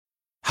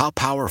How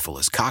powerful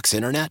is Cox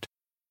Internet?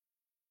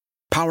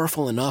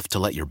 Powerful enough to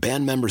let your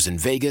band members in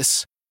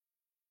Vegas,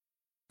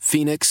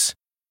 Phoenix,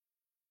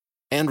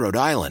 and Rhode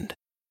Island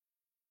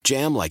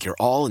jam like you're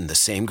all in the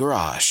same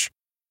garage.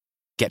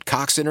 Get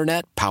Cox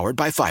Internet powered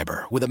by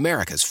fiber with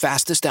America's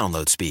fastest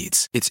download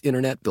speeds. It's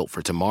internet built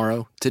for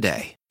tomorrow,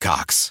 today.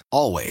 Cox,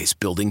 always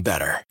building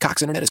better.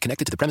 Cox Internet is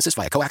connected to the premises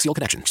via coaxial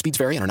connection. Speeds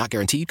vary and are not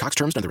guaranteed. Cox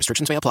terms and other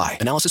restrictions may apply.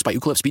 Analysis by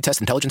Ookla Speed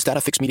Test Intelligence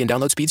Data. Fixed median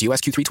download speeds. US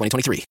Q3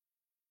 2023.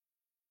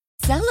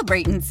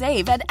 Celebrate and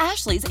save at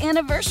Ashley's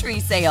Anniversary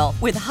Sale.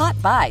 With Hot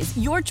Buys,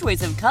 your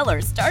choice of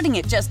colors starting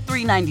at just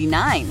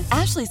 $3.99.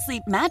 Ashley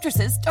Sleep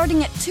mattresses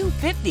starting at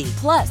 $2.50.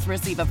 Plus,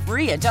 receive a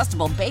free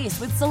adjustable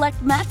base with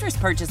select mattress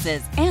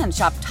purchases. And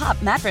shop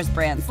top mattress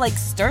brands like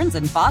Stearns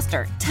 &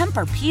 Foster,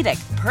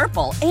 Tempur-Pedic,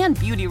 Purple, and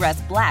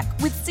Beautyrest Black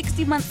with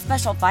 60-month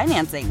special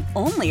financing.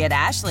 Only at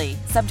Ashley.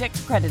 Subject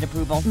to credit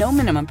approval. No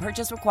minimum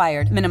purchase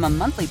required. Minimum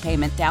monthly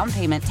payment, down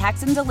payment,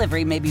 tax, and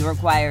delivery may be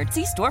required.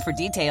 See store for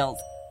details.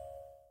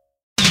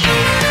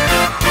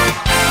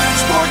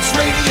 Sports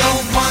Radio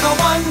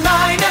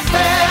 101.9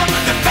 FM,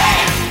 The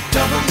Fan,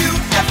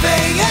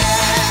 WFAN.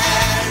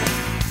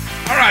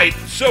 All right,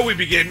 so we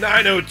begin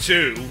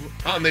 9:02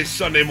 on this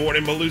Sunday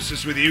morning.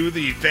 Malusis with you,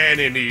 the Fan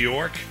in New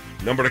York.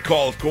 Number to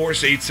call, of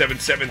course,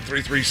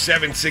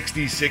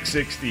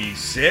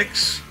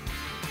 877-337-6666.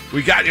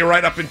 We got you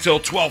right up until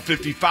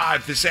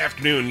 12:55 this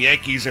afternoon.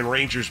 Yankees and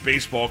Rangers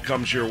baseball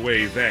comes your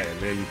way then.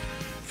 And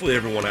hopefully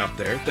everyone out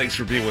there, thanks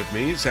for being with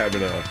me, is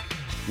having a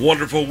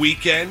wonderful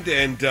weekend,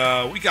 and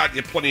we got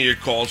you plenty of your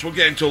calls. We'll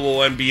get into a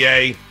little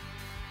NBA,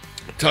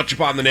 touch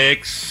upon the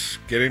Knicks,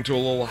 get into a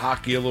little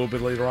hockey a little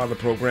bit later on in the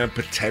program,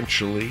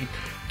 potentially.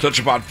 Touch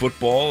upon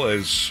football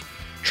as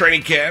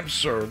training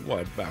camps are,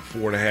 about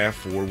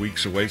 4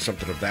 weeks away,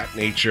 something of that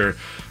nature,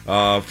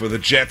 for the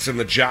Jets and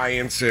the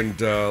Giants,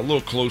 and a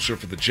little closer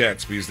for the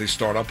Jets because they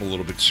start up a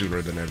little bit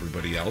sooner than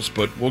everybody else,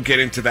 but we'll get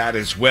into that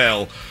as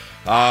well.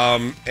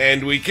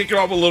 And we kick it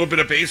off a little bit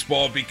of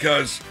baseball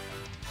because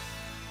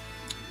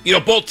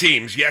both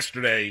teams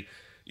yesterday,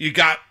 you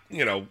got,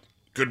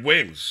 good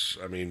wins.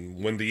 I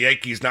mean, when the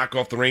Yankees knock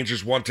off the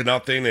Rangers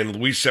 1-0, and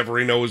Luis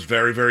Severino is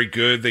very, very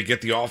good. They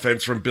get the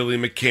offense from Billy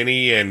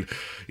McKinney, and,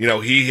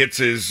 he hits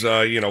his,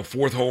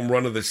 fourth home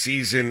run of the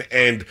season,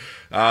 and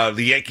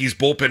the Yankees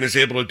bullpen is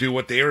able to do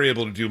what they were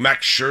able to do.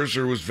 Max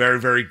Scherzer was very,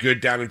 very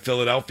good down in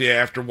Philadelphia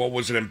after what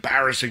was an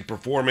embarrassing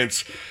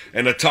performance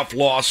and a tough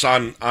loss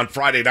on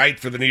Friday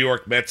night for the New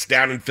York Mets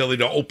down in Philly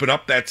to open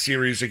up that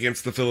series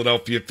against the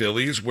Philadelphia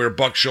Phillies, where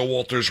Buck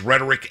Showalter's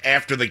rhetoric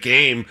after the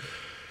game,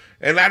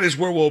 and that is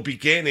where we'll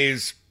begin,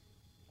 is,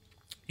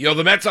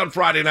 the Mets on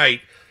Friday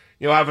night,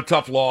 have a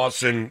tough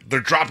loss, and they're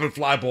dropping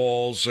fly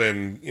balls,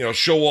 and,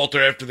 Showalter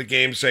after the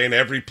game saying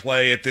every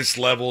play at this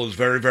level is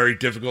very, very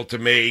difficult to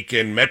make,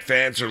 and Met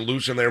fans are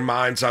losing their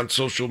minds on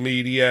social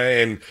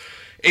media, and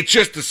it's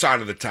just a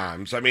sign of the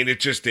times. I mean, it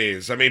just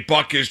is. I mean,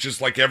 Buck is just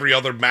like every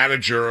other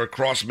manager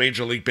across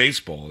Major League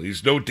Baseball.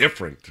 He's no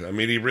different. I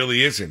mean, he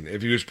really isn't.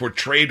 If he was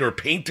portrayed or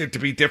painted to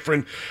be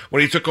different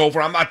when he took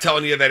over, I'm not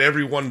telling you that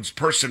everyone's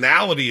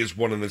personality is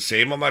one and the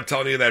same. I'm not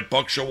telling you that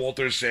Buck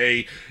Showalter,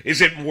 say,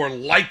 isn't more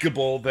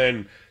likable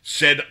than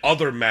said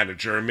other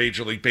manager in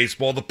Major League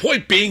Baseball. The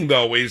point being,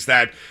 though, is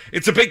that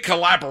it's a big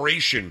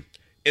collaboration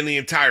in the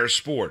entire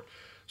sport.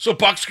 So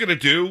Buck's going to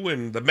do,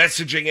 and the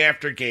messaging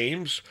after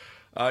games,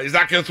 he's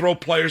not going to throw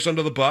players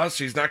under the bus.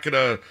 He's not going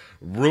to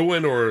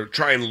ruin or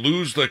try and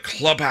lose the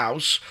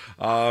clubhouse.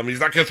 He's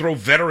not going to throw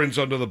veterans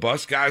under the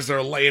bus, guys that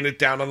are laying it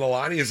down on the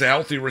line. He has a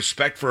healthy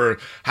respect for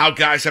how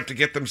guys have to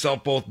get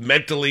themselves both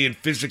mentally and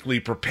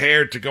physically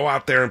prepared to go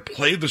out there and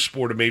play the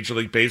sport of Major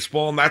League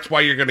Baseball, and that's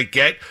why you're going to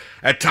get,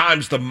 at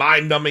times, the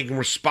mind-numbing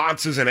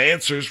responses and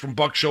answers from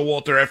Buck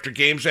Showalter after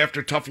games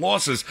after tough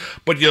losses.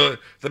 But the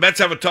Mets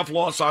have a tough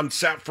loss on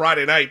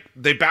Friday night.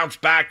 They bounce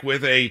back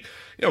with a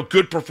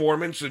good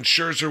performance, and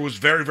Scherzer was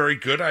very, very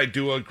good. I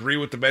do agree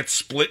with the Mets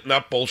splitting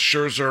up both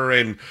Scherzer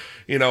and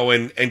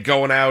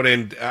going out,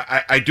 and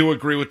I do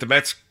agree with the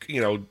Mets,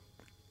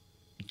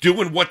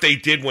 doing what they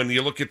did when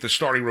you look at the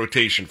starting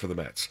rotation for the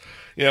Mets.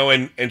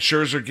 And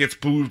Scherzer gets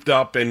moved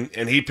up, and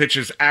he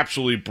pitches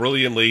absolutely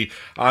brilliantly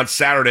on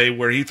Saturday,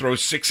 where he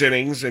throws 6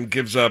 innings and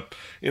gives up,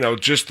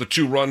 just the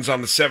 2 runs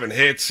on the 7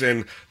 hits,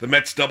 and the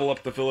Mets double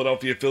up the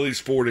Philadelphia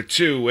Phillies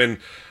 4-2. And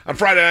on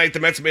Friday night, the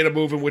Mets made a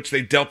move in which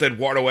they dealt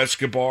Eduardo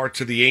Escobar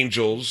to the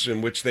Angels,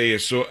 in which they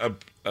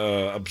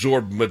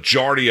absorbed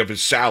majority of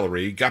his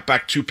salary, got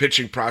back 2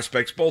 pitching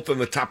prospects, both in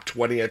the top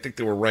 20. I think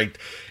they were ranked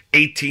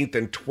 18th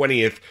and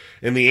 20th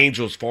in the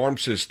Angels farm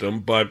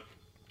system, but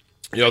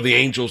the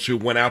Angels, who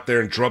went out there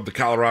and drubbed the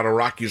Colorado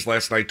Rockies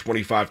last night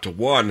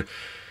 25-1,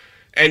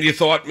 and you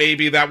thought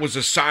maybe that was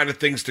a sign of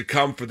things to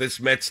come for this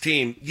Mets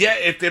team. Yeah,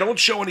 if they don't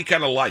show any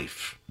kind of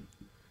life,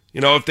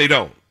 if they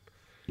don't.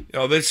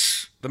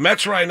 The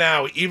Mets right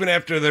now, even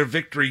after their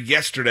victory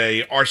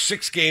yesterday, are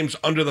 6 games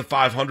under the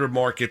 500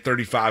 mark at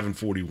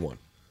 35-41.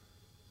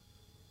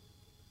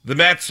 The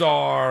Mets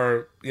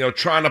are,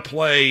 trying to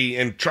play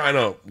and trying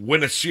to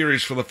win a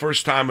series for the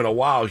first time in a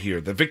while here.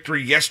 The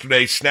victory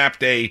yesterday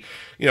snapped a,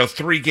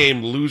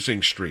 3-game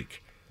losing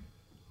streak.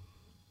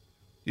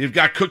 You've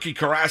got Cookie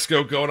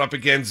Carrasco going up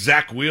against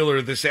Zach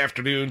Wheeler this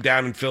afternoon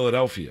down in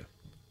Philadelphia.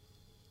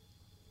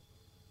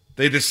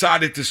 They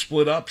decided to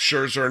split up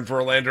Scherzer and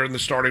Verlander in the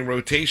starting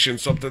rotation,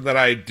 something that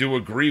I do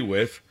agree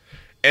with.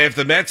 And if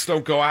the Mets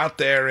don't go out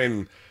there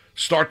and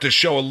start to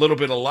show a little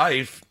bit of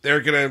life, they're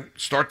going to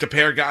start to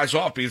pair guys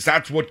off because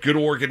that's what good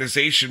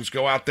organizations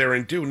go out there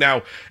and do.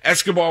 Now,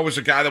 Escobar was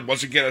a guy that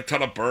wasn't getting a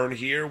ton of burn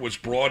here, was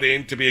brought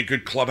in to be a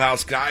good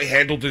clubhouse guy,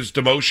 handled his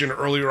demotion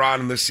earlier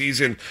on in the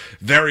season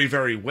very,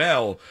 very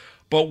well.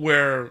 But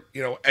where,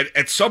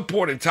 at some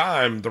point in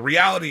time, the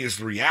reality is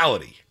the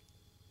reality.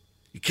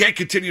 You can't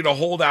continue to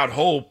hold out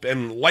hope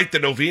and light the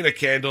novena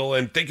candle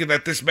and thinking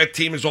that this Met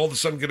team is all of a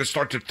sudden going to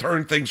start to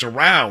turn things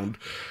around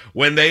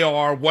when they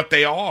are what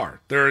they are.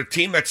 They're a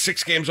team that's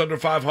 6 games under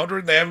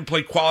 500. They haven't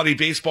played quality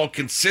baseball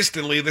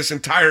consistently this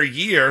entire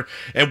year,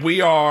 and we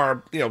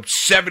are,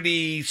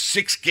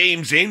 76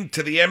 games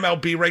into the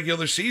MLB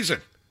regular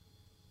season.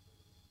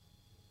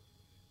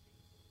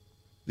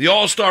 The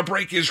All-Star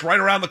break is right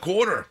around the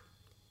corner.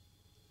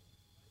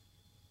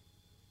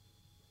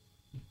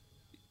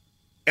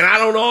 And I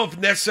don't know if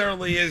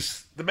necessarily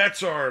is the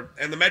Mets are,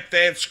 and the Met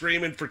fans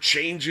screaming for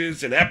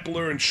changes and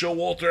Epler and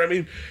Showalter. I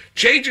mean,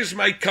 changes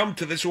might come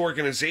to this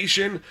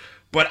organization,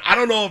 but I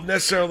don't know if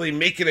necessarily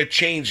making a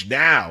change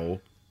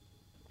now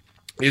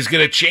is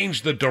going to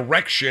change the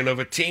direction of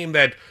a team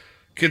that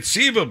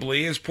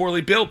conceivably is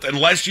poorly built,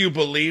 unless you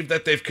believe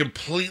that they've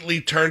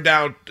completely tuned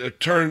out Buck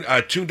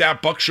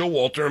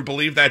Showalter and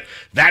believe that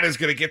that is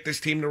going to get this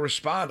team to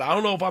respond. I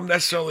don't know if I'm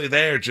necessarily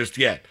there just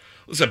yet.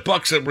 Listen,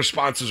 Buck's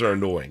responses are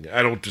annoying.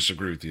 I don't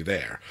disagree with you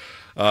there.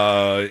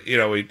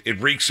 It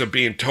reeks of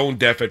being tone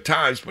deaf at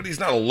times, but he's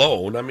not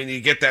alone. I mean,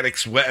 you get that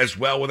as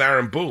well with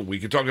Aaron Boone. We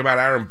could talk about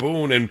Aaron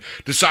Boone and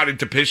deciding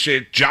to pitch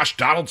it Josh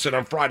Donaldson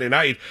on Friday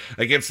night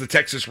against the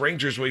Texas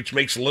Rangers, which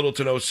makes little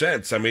to no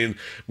sense. I mean,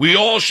 we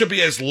all should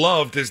be as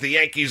loved as the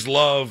Yankees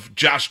love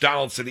Josh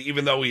Donaldson,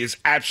 even though he is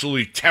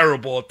absolutely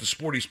terrible at the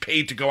sport he's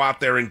paid to go out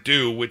there and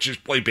do, which is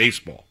play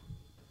baseball.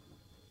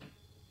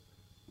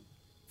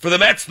 For the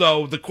Mets,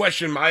 though,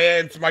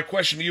 my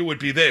question to you would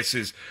be this,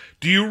 is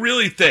do you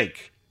really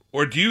think,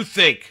 or do you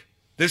think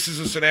this is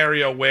a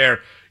scenario where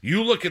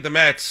you look at the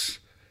Mets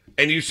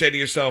and you say to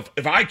yourself,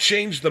 if I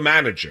change the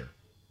manager,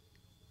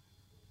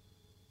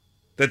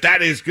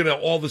 that is going to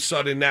all of a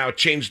sudden now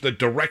change the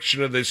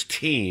direction of this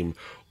team,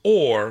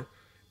 or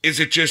is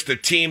it just a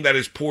team that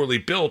is poorly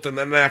built, and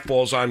then that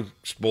falls on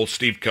both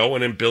Steve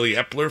Cohen and Billy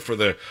Epler for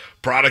the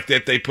product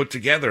that they put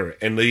together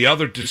and the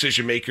other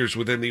decision makers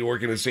within the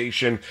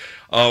organization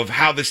of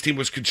how this team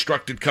was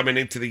constructed coming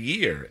into the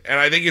year? And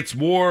I think it's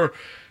more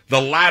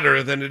the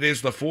latter than it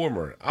is the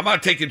former. I'm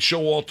not taking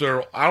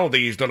Showalter. I don't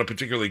think he's done a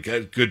particularly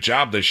good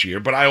job this year,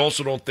 but I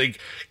also don't think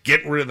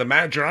getting rid of the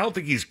manager, I don't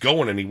think he's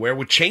going anywhere,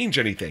 would change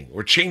anything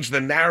or change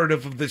the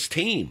narrative of this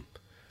team.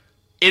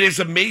 It is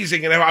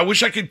amazing, and I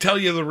wish I could tell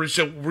you the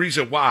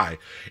reason why.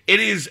 It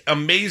is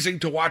amazing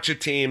to watch a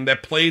team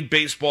that played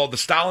baseball the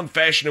style and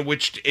fashion in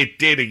which it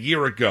did a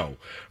year ago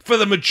for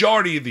the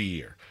majority of the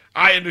year.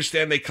 I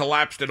understand they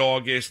collapsed in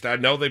August. I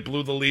know they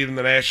blew the lead in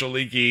the National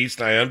League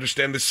East. I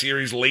understand the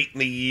series late in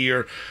the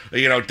year,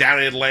 down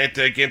in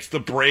Atlanta against the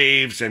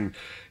Braves and,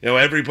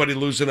 everybody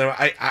losing them.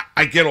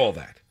 I get all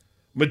that.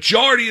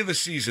 Majority of the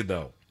season,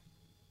 though,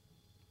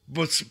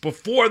 but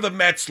before the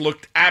Mets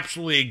looked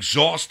absolutely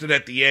exhausted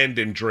at the end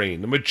and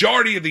drained, the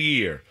majority of the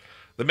year,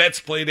 the Mets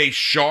played a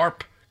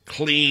sharp,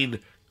 clean,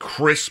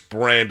 crisp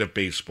brand of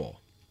baseball.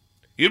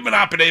 You've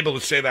not been able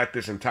to say that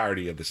this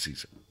entirety of the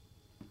season.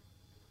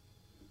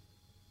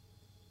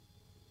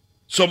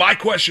 So my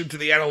question to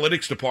the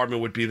analytics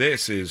department would be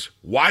this, is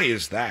why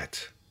is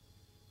that?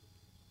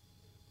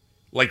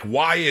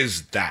 Why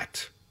is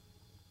that?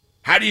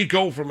 How do you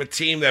go from a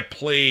team that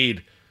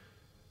played,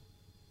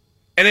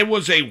 and it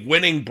was a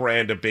winning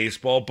brand of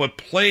baseball, but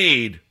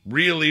played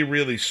really,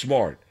 really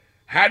smart?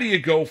 How do you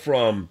go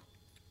from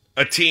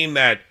a team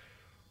that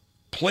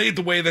played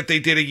the way that they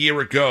did a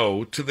year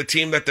ago to the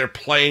team that they're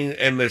playing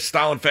and the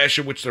style and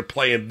fashion which they're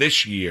playing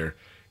this year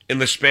in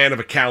the span of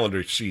a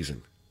calendar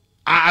season?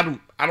 I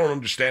don't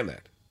understand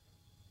that.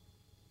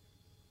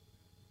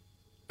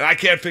 And I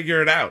can't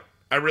figure it out.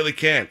 I really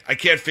can't. I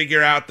can't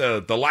figure out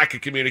the lack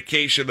of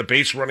communication, the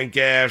base running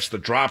gaffes, the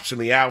drops in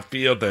the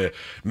outfield, the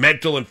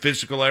mental and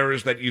physical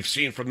errors that you've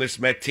seen from this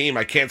Met team.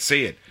 I can't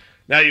see it.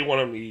 Now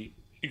you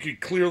can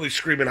clearly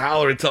scream and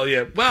holler and tell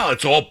you, well,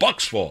 it's all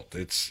Buck's fault.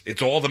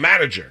 It's all the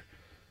manager.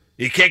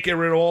 You can't get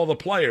rid of all the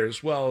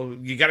players. Well,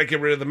 you got to get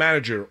rid of the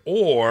manager.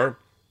 Or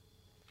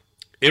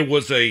it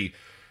was a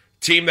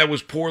team that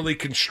was poorly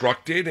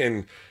constructed,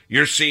 and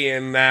you're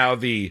seeing now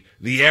the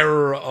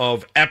error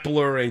of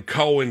Epler and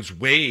Cohen's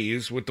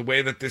ways with the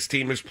way that this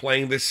team is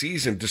playing this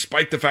season,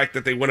 despite the fact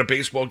that they won a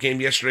baseball game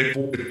yesterday.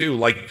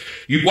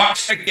 You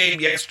watched that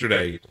game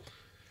yesterday,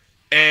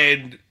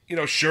 and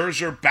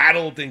Scherzer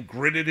battled and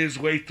gritted his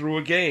way through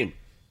a game.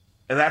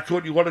 And that's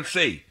what you want to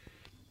see.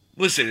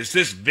 Listen, is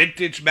this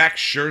vintage Max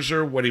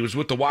Scherzer when he was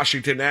with the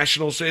Washington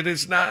Nationals? It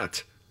is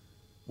not.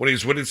 When he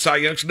was winning Cy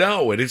Youngs?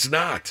 No, it is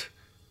not.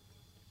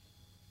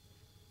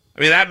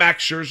 I mean, that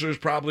Max Scherzer is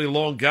probably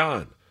long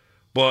gone.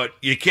 But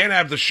you can't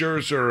have the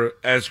Scherzer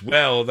as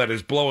well that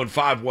is blowing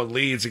 5-1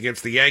 leads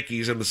against the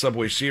Yankees in the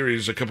Subway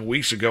Series a couple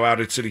weeks ago out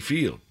at Citi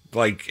Field.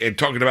 And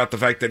talking about the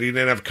fact that he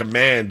didn't have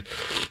command,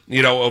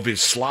 of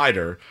his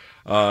slider,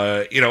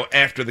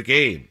 after the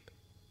game.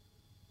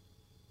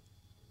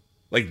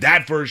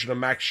 That version of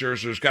Max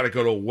Scherzer's got to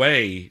go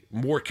away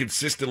more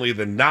consistently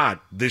than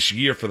not this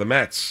year for the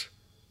Mets.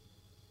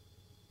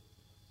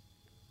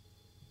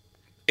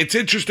 It's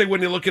interesting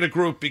when you look at a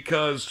group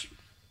because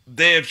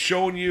they have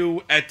shown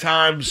you at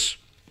times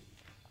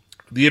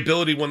the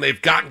ability when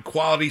they've gotten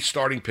quality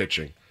starting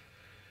pitching.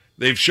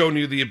 They've shown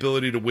you the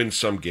ability to win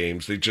some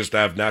games. They just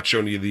have not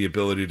shown you the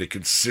ability to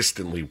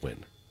consistently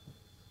win.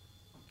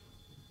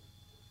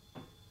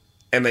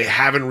 And they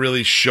haven't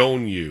really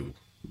shown you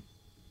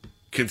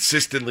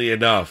consistently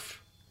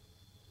enough.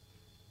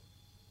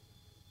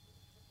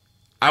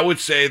 I would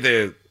say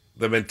the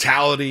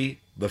mentality,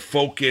 the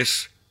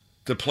focus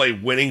to play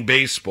winning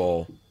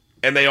baseball,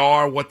 and they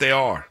are what they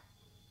are.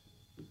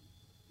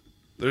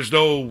 There's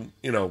no,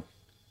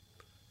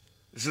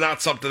 this is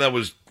not something that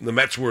was the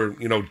Mets were,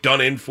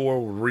 done in for.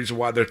 The reason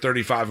why they're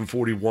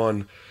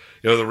 35-41,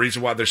 the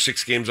reason why they're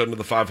 6 games under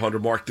the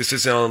 500 mark. This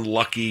isn't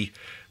unlucky.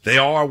 They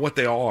are what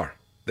they are.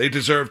 They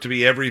deserve to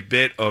be every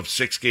bit of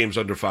 6 games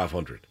under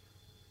 500.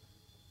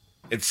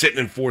 And sitting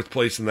in 4th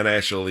place in the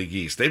National League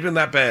East. They've been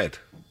that bad.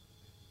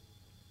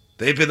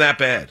 They've been that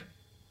bad.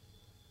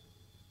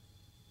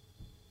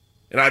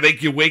 And I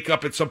think you wake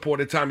up at some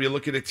point in time, you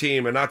look at a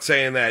team, and not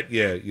saying that,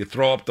 you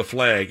throw up the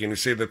flag and you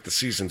say that the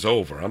season's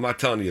over. I'm not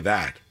telling you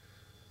that.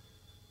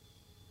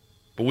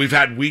 But we've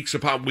had weeks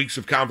upon weeks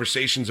of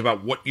conversations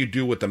about what you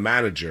do with the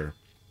manager.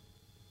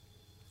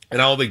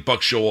 And I don't think Buck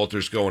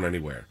Showalter's going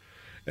anywhere.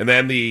 And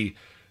then the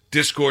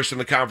discourse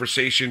and the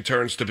conversation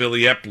turns to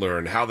Billy Epler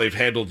and how they've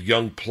handled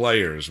young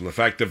players and the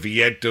fact that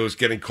Viento's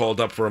getting called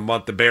up for a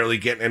month and barely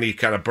getting any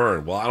kind of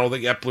burn. Well, I don't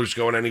think Epler's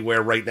going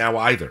anywhere right now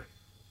either.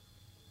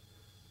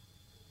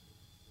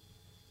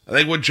 I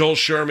think when Joel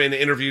Sherman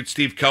interviewed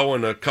Steve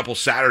Cohen a couple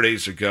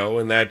Saturdays ago,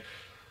 and that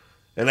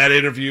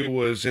interview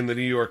was in the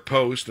New York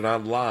Post and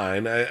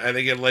online, I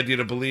think it led you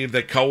to believe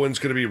that Cohen's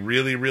going to be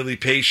really, really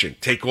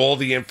patient, take all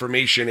the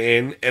information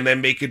in, and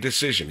then make a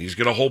decision. He's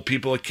going to hold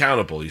people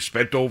accountable. He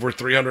spent over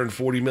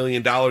 $340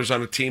 million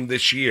on a team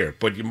this year,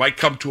 but you might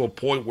come to a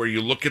point where you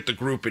look at the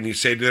group and you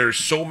say there's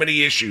so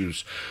many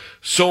issues,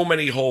 so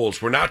many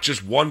holes. We're not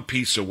just one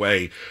piece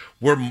away.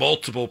 We're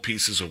multiple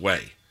pieces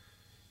away.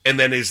 And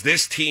then is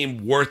this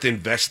team worth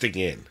investing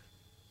in?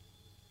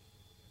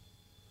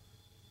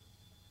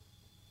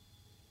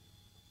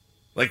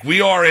 We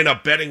are in a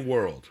betting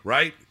world,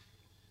 right?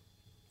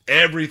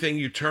 Everything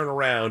you turn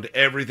around,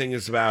 everything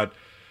is about,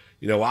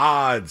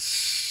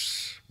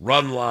 odds,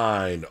 run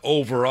line,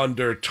 over,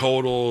 under,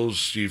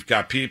 totals. You've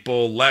got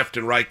people left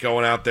and right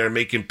going out there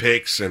making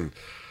picks and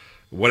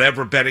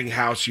whatever betting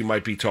house you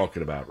might be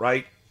talking about,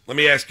 right? Let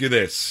me ask you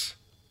this.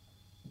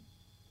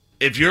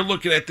 If you're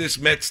looking at this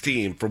Mets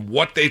team from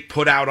what they've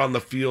put out on the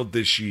field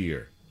this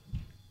year,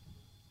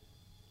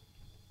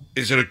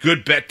 is it a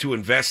good bet to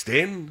invest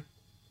in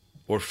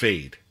or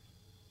fade?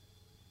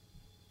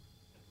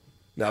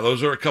 Now,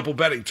 those are a couple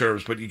betting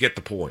terms, but you get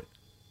the point.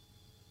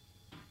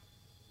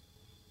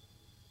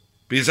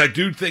 Because I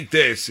do think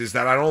this is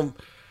that I don't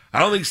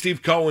think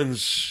Steve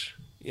Cohen's,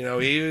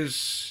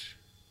 he's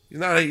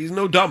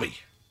no dummy.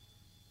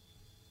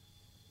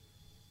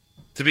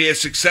 To be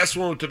as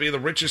successful, to be the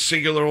richest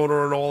singular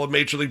owner in all of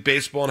Major League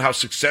Baseball, and how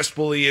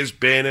successful he has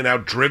been and how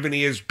driven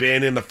he has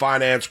been in the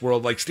finance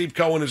world, Steve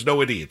Cohen is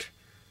no idiot.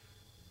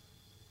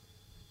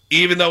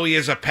 Even though he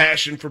has a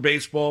passion for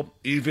baseball,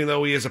 even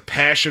though he has a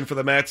passion for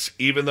the Mets,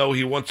 even though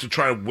he wants to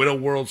try and win a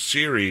World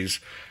Series,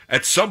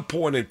 at some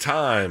point in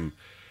time,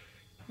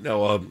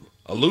 a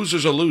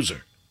loser's a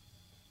loser.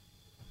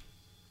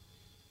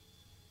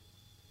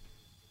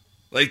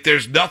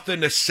 There's nothing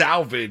to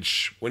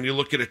salvage when you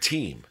look at a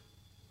team.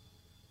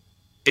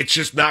 It's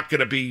just not going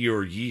to be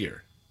your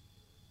year.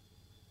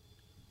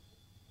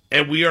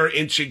 And we are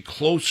inching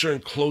closer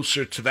and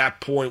closer to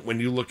that point when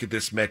you look at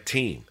this Met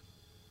team.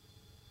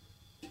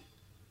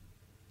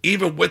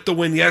 Even with the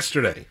win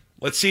yesterday.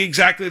 Let's see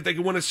exactly if they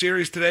can win a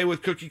series today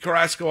with Cookie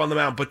Carrasco on the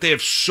mound. But they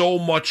have so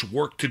much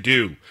work to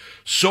do.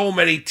 So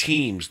many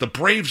teams. The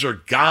Braves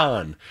are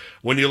gone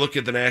when you look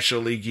at the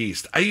National League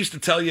East. I used to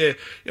tell you,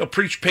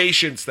 preach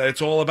patience, that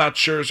it's all about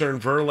Scherzer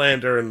and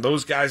Verlander and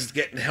those guys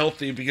getting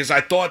healthy, because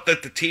I thought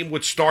that the team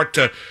would start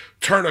to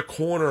turn a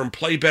corner and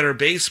play better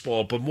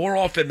baseball. But more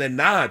often than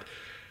not,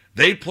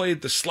 they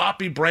played the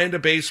sloppy brand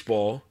of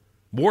baseball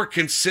more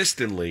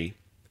consistently.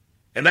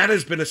 And that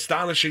has been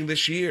astonishing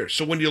this year.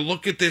 So when you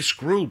look at this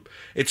group,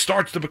 it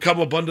starts to become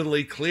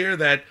abundantly clear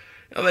that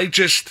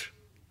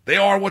they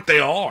are what they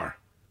are.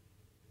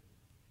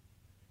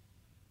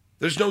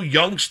 There's no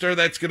youngster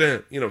that's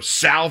going to,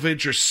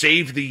 salvage or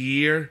save the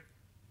year.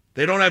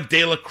 They don't have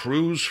De La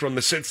Cruz from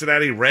the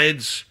Cincinnati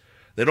Reds.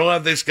 They don't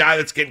have this guy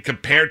that's getting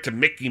compared to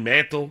Mickey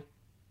Mantle.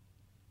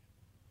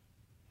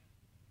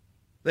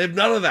 They have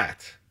none of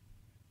that.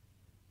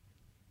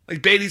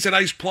 Like, Beatty's a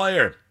nice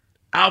player.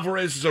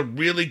 Alvarez is a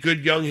really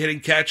good young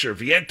hitting catcher.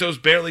 Viento's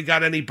barely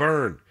got any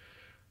burn.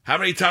 How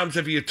many times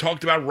have you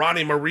talked about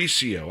Ronnie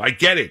Mauricio? I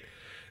get it.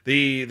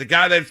 The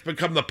guy that's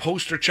become the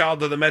poster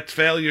child of the Mets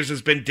failures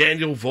has been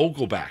Daniel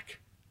Vogelback.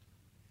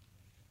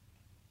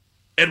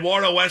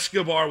 Eduardo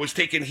Escobar was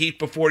taking heat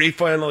before he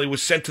finally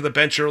was sent to the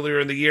bench earlier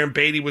in the year, and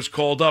Beatty was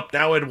called up.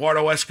 Now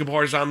Eduardo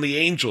Escobar's on the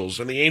Angels,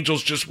 and the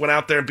Angels just went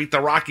out there and beat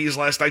the Rockies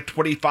last night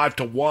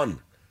 25-1.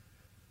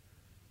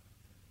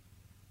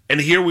 And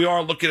here we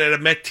are looking at a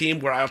Met team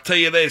where, I'll tell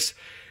you this,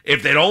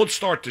 if they don't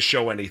start to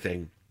show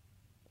anything,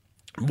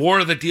 more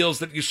of the deals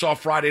that you saw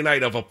Friday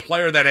night of a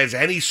player that has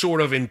any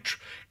sort of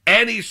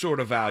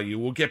value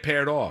will get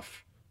paired off.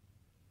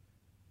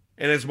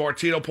 And as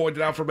Martino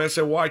pointed out from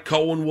SNY,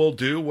 Cohen will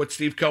do what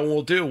Steve Cohen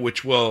will do,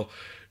 which will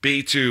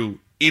be to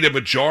eat a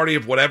majority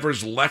of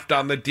whatever's left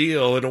on the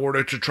deal in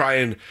order to try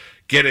and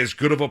get as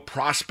good of a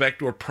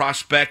prospect or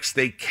prospects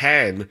they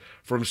can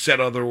from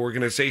said other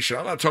organization.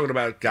 I'm not talking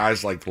about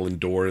guys like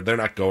Lindor. They're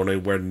not going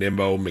anywhere.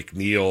 Nimmo,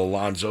 McNeil,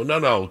 Alonso.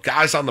 No.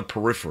 Guys on the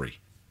periphery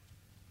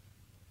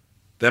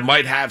that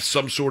might have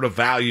some sort of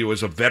value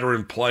as a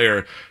veteran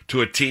player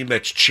to a team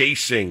that's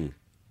chasing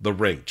the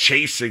ring,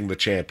 chasing the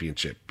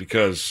championship.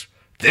 Because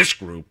this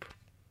group,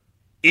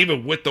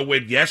 even with the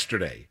win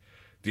yesterday,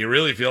 do you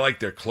really feel like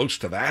they're close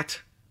to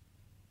that?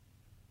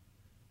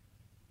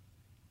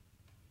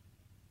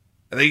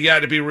 I think you got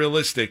to be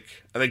realistic.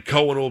 I think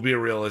Cohen will be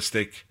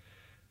realistic.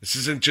 This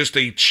isn't just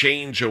a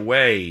change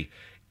away.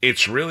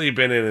 It's really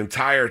been an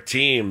entire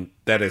team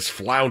that has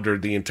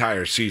floundered the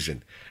entire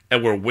season.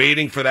 And we're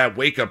waiting for that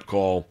wake-up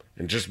call,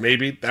 and just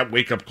maybe that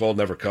wake-up call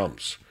never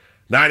comes.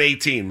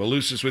 918,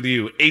 Malusis with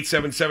you,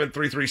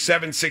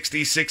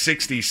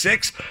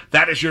 877-337-6666.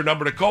 That is your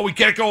number to call. We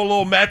can't go a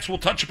little Mets. We'll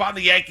touch upon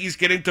the Yankees,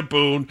 get into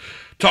Boone,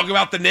 talk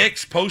about the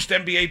Knicks,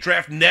 post-NBA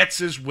draft Nets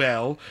as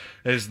well,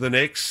 as the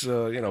Knicks,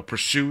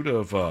 pursuit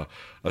of a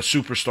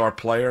superstar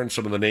player and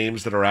some of the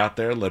names that are out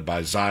there, led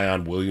by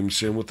Zion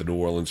Williamson with the New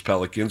Orleans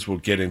Pelicans. We'll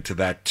get into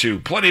that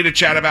too. Plenty to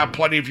chat about,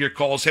 plenty of your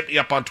calls. Hit me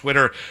up on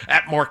Twitter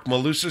at Marc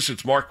Malusis.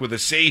 It's Marc with a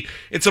C.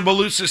 It's a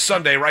Malusis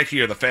Sunday right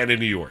here, the Fan in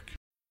New York.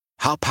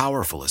 How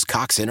powerful is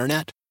Cox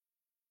Internet?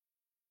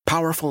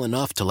 Powerful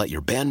enough to let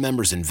your band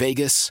members in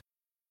Vegas,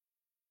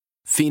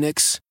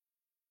 Phoenix,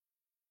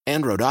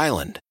 and Rhode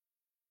Island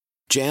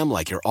jam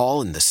like you're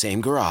all in the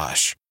same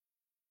garage.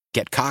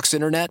 Get Cox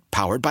Internet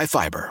powered by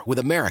fiber with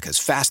America's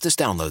fastest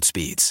download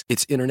speeds.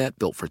 It's internet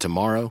built for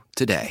tomorrow,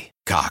 today.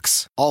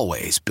 Cox,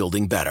 always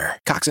building better.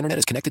 Cox Internet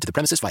is connected to the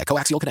premises via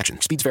coaxial connection.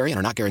 Speeds vary and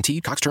are not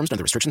guaranteed. Cox terms and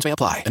other restrictions may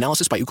apply.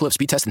 Analysis by Ookla of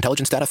Speed Test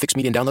Intelligence Data. Fixed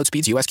median download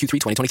speeds. US Q3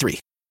 2023.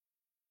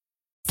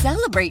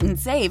 Celebrate and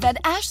save at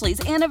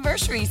Ashley's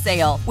Anniversary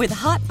Sale. With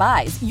Hot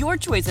Buys, your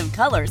choice of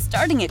colors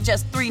starting at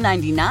just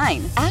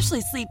 $3.99. Ashley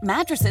Sleep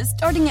mattresses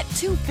starting at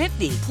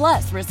 $2.50.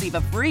 Plus, receive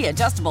a free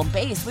adjustable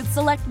base with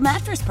select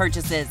mattress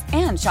purchases.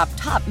 And shop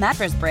top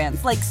mattress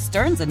brands like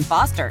Stearns &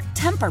 Foster,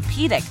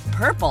 Tempur-Pedic,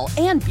 Purple,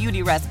 and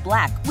Beautyrest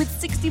Black with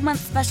 60-month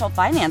special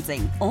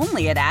financing.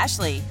 Only at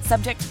Ashley.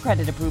 Subject to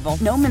credit approval.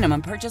 No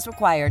minimum purchase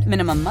required.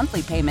 Minimum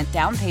monthly payment,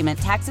 down payment,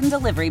 tax, and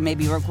delivery may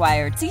be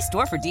required. See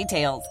store for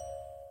details.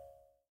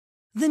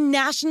 The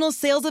national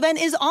sales event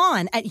is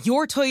on at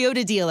your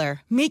Toyota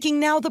dealer, making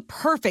now the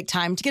perfect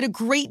time to get a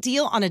great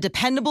deal on a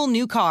dependable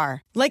new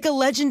car. Like a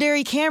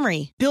legendary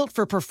Camry, built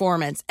for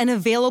performance and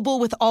available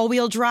with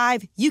all-wheel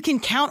drive, you can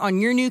count on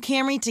your new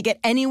Camry to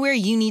get anywhere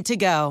you need to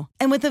go.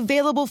 And with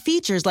available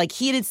features like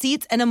heated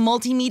seats and a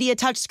multimedia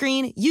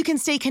touchscreen, you can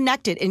stay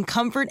connected in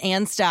comfort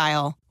and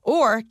style.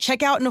 Or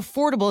check out an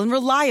affordable and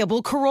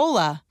reliable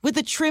Corolla with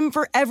a trim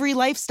for every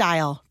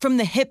lifestyle. From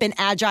the hip and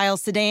agile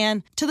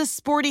sedan to the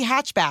sporty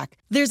hatchback,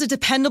 there's a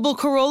dependable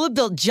Corolla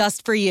built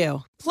just for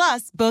you.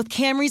 Plus, both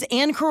Camrys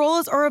and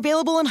Corollas are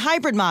available in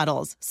hybrid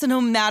models, so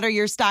no matter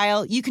your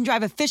style, you can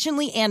drive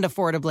efficiently and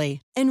affordably.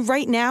 And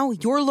right now,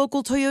 your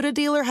local Toyota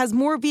dealer has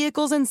more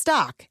vehicles in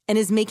stock and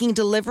is making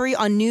delivery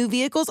on new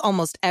vehicles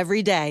almost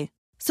every day.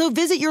 So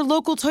visit your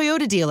local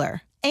Toyota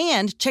dealer.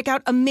 And check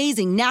out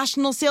amazing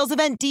national sales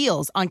event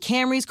deals on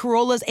Camrys,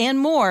 Corollas, and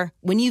more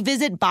when you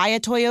visit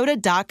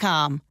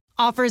buyatoyota.com.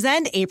 Offers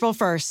end April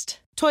 1st.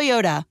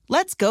 Toyota,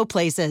 let's go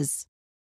places.